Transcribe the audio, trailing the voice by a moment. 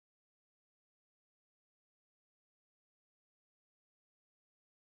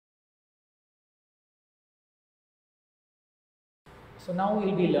So now we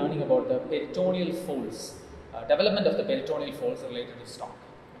will be learning about the peritoneal folds, development of the peritoneal folds related to stomach.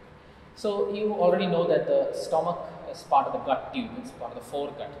 So you already know that the stomach is part of the gut tube, it's part of the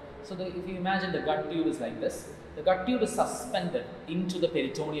foregut. So if you imagine the gut tube is like this, the gut tube is suspended into the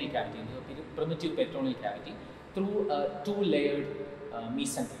peritoneal cavity, into the primitive peritoneal cavity through a two-layered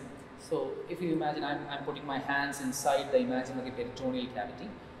mesentery. So if you imagine I'm putting my hands inside the imaginary peritoneal cavity,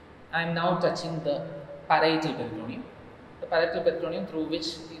 I am now touching the parietal peritoneum. The parietal peritoneum through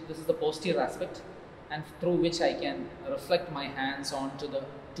which, this is the posterior aspect, and through which I can reflect my hands onto the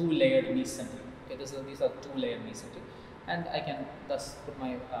two-layered mesentery. Okay, these are two-layered mesentery, and I can thus put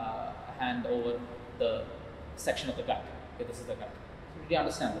my hand over the section of the gut. Okay, this is the gut. So do you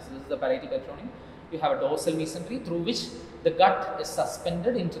understand this? This is the parietal peritoneum. You have a dorsal mesentery through which the gut is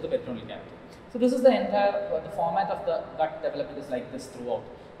suspended into the peritoneal cavity. So this is the entire, the format of the gut development is like this throughout.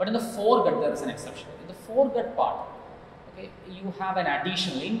 But in the foregut there is an exception. In the foregut part, okay, you have an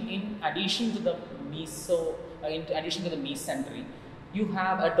addition. In addition to the mesentery, you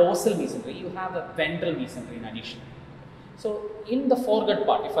have a dorsal mesentery. You have a ventral mesentery in addition. So in the foregut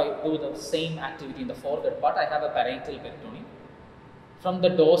part, if I do the same activity in the foregut part, I have a parietal peritoneum. From the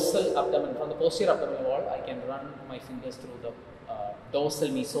dorsal abdomen, from the posterior abdominal wall, I can run my fingers through the dorsal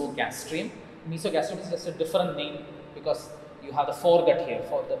meso-gastrium. Meso-gastrium is just a different name because you have the foregut here.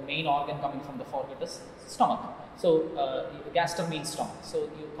 For the main organ coming from the foregut is stomach. So gaster means stomach. So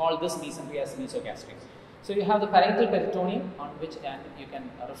you call this mesentery as meso-gastrium. So you have the parietal peritoneum on which, and you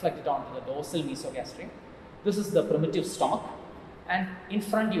can reflect it onto the dorsal meso-gastrium. This is the primitive stomach, and in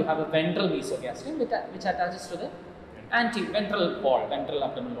front you have a ventral meso-gastrium which attaches to the ventral wall, ventral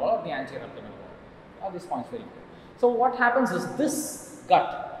abdominal wall, or the anterior abdominal wall. All these points very important. So what happens is this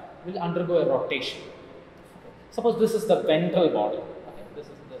gut will undergo a rotation. Okay. Suppose this is the ventral border. Okay. This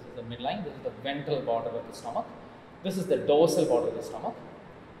is the midline. This is the ventral border of the stomach. This is the dorsal border of the stomach.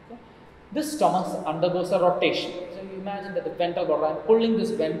 Okay. This stomach undergoes a rotation. So you imagine that the ventral border, I am pulling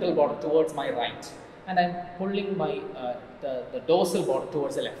this ventral border towards my right, and I am pulling my the dorsal border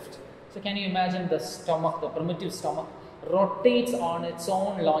towards the left. So can you imagine the stomach, the primitive stomach, rotates on its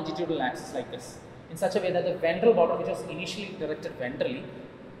own longitudinal axis like this, in such a way that the ventral border, which was initially directed ventrally,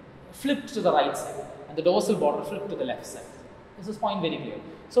 flipped to the right side, and the dorsal border flipped to the left side. This is point very clear.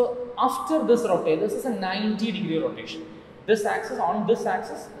 So after this rotation, this is a 90-degree rotation. This axis, on this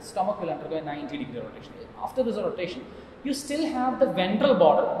axis, the stomach will undergo a 90-degree rotation. After this rotation, you still have the ventral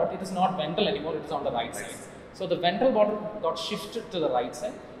border, but it is not ventral anymore, it is on the right side. So the ventral border got shifted to the right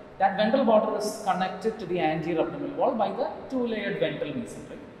side. That ventral border is connected to the anterior abdominal wall by the two-layered ventral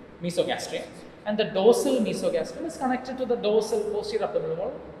mesentery, meso-gastrium, and the dorsal meso-gastrium is connected to the dorsal posterior abdominal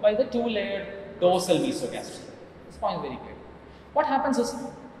wall by the two-layered dorsal meso-gastrium. This point is very clear. What happens is,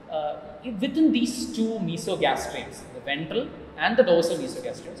 within these two meso-gastriums, the ventral and the dorsal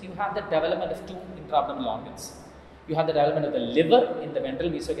meso-gastriums, you have the development of two intra-abdominal organs. You have the development of the liver in the ventral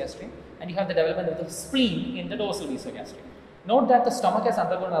meso-gastrium, and you have the development of the spleen in the dorsal meso-gastrium. Note that the stomach has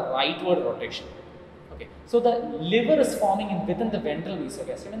undergone a rightward rotation. Okay, so the liver is forming within the ventral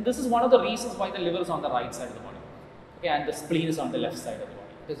meso-gastrium, and this is one of the reasons why the liver is on the right side of the body. Okay, and the spleen is on the left side of the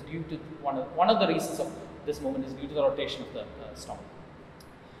body. It is due to one of the reasons of this movement is due to the rotation of the stomach.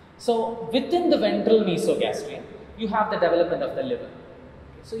 So within the ventral meso-gastrium, you have the development of the liver.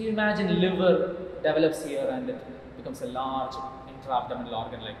 Okay, so you imagine liver develops here and it becomes a large intra-abdominal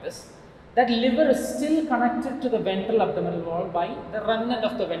organ like this. That liver is still connected to the ventral abdominal wall by the remnant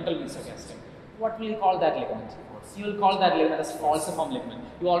of the ventral meso-gastrium. What will you call that ligament? You will call that ligament as falciform ligament.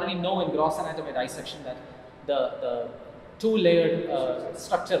 You already know in gross anatomy dissection that the two-layered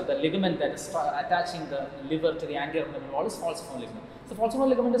structure, the ligament that is attaching the liver to the anterior abdominal wall is falciform ligament. So falciform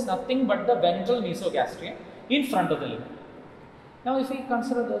ligament is nothing but the ventral meso-gastrium in front of the liver. Now if we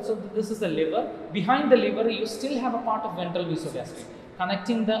consider, so this is the liver. Behind the liver you still have a part of ventral meso-gastrium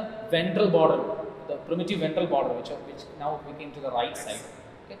connecting the ventral border, the primitive ventral border which now became to the right side.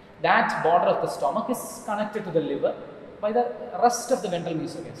 Okay. That border of the stomach is connected to the liver by the rest of the ventral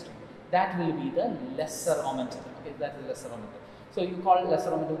meso-gastrium. That will be the lesser omentum. Okay, that is lesser omentum. So you call lesser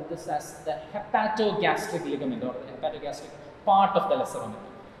omentum this as the hepatogastric ligament or the hepatogastric part of the lesser omentum.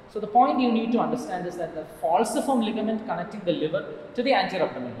 So the point you need to understand is that the falciform ligament connecting the liver to the anterior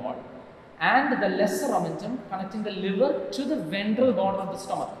abdominal wall, and the lesser omentum connecting the liver to the ventral border of the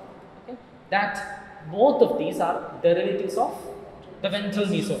stomach. Okay? That both of these are derivatives of the ventral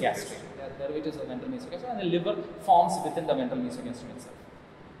meso-gastrium. They are derivatives of the ventral meso-gastrium, and the liver forms within the ventral meso-gastrium itself.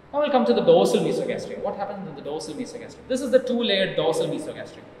 Now we'll come to the dorsal meso-gastrium. What happens in the dorsal meso-gastrium? This is the two-layered dorsal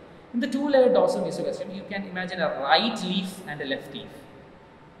meso-gastrium. In the two-layered dorsal meso-gastrium, you can imagine a right leaf and a left leaf.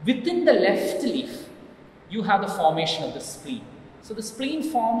 Within the left leaf, you have the formation of the spleen. So the spleen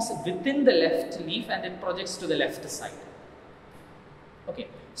forms within the left leaf and it projects to the left side. Okay.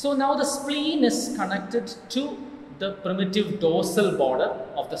 So now the spleen is connected to the primitive dorsal border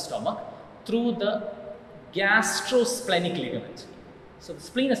of the stomach through the gastrosplenic ligament. So the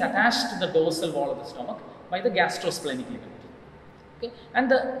spleen is attached to the dorsal wall of the stomach by the gastrosplenic ligament. Okay.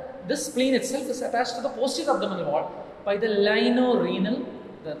 And this spleen itself is attached to the posterior abdominal wall by the linorenal,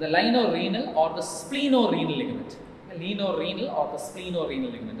 the linorenal or the splenorenal ligament. The linorenal or the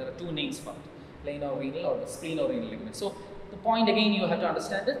splenorenal ligament. There are two names for it. Linorenal or the splenorenal ligament. So the point again you have to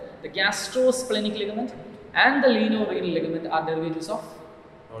understand is the gastrosplenic ligament and the linorenal ligament are derivatives of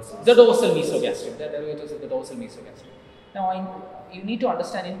the dorsal meso-gastrium. They are derivatives of the dorsal meso-gastrium. Now you need to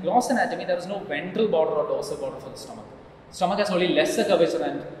understand in gross anatomy there is no ventral border or dorsal border for the stomach. Stomach has only lesser curvature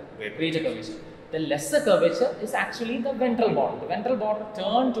and greater curvature. The lesser curvature is actually the ventral border. The ventral border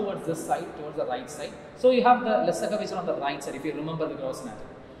turned towards this side, towards the right side. So you have the lesser curvature on the right side if you remember the gross anatomy.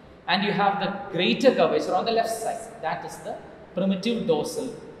 And you have the greater curvature on the left side. That is the primitive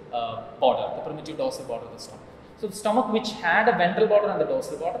dorsal border, the primitive dorsal border of the stomach. So the stomach which had a ventral border and the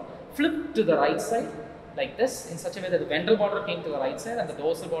dorsal border flipped to the right side like this in such a way that the ventral border came to the right side and the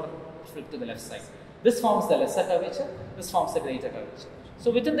dorsal border flipped to the left side. This forms the lesser curvature, this forms the greater curvature. So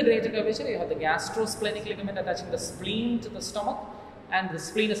within the greater curvature you have the gastrosplenic ligament attaching the spleen to the stomach, and the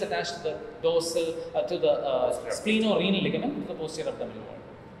spleen is attached to the dorsal, splenorenal ligament to the posterior abdominal wall.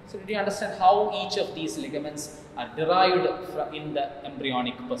 So did you understand how each of these ligaments are derived in the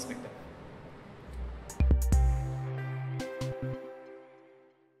embryonic perspective?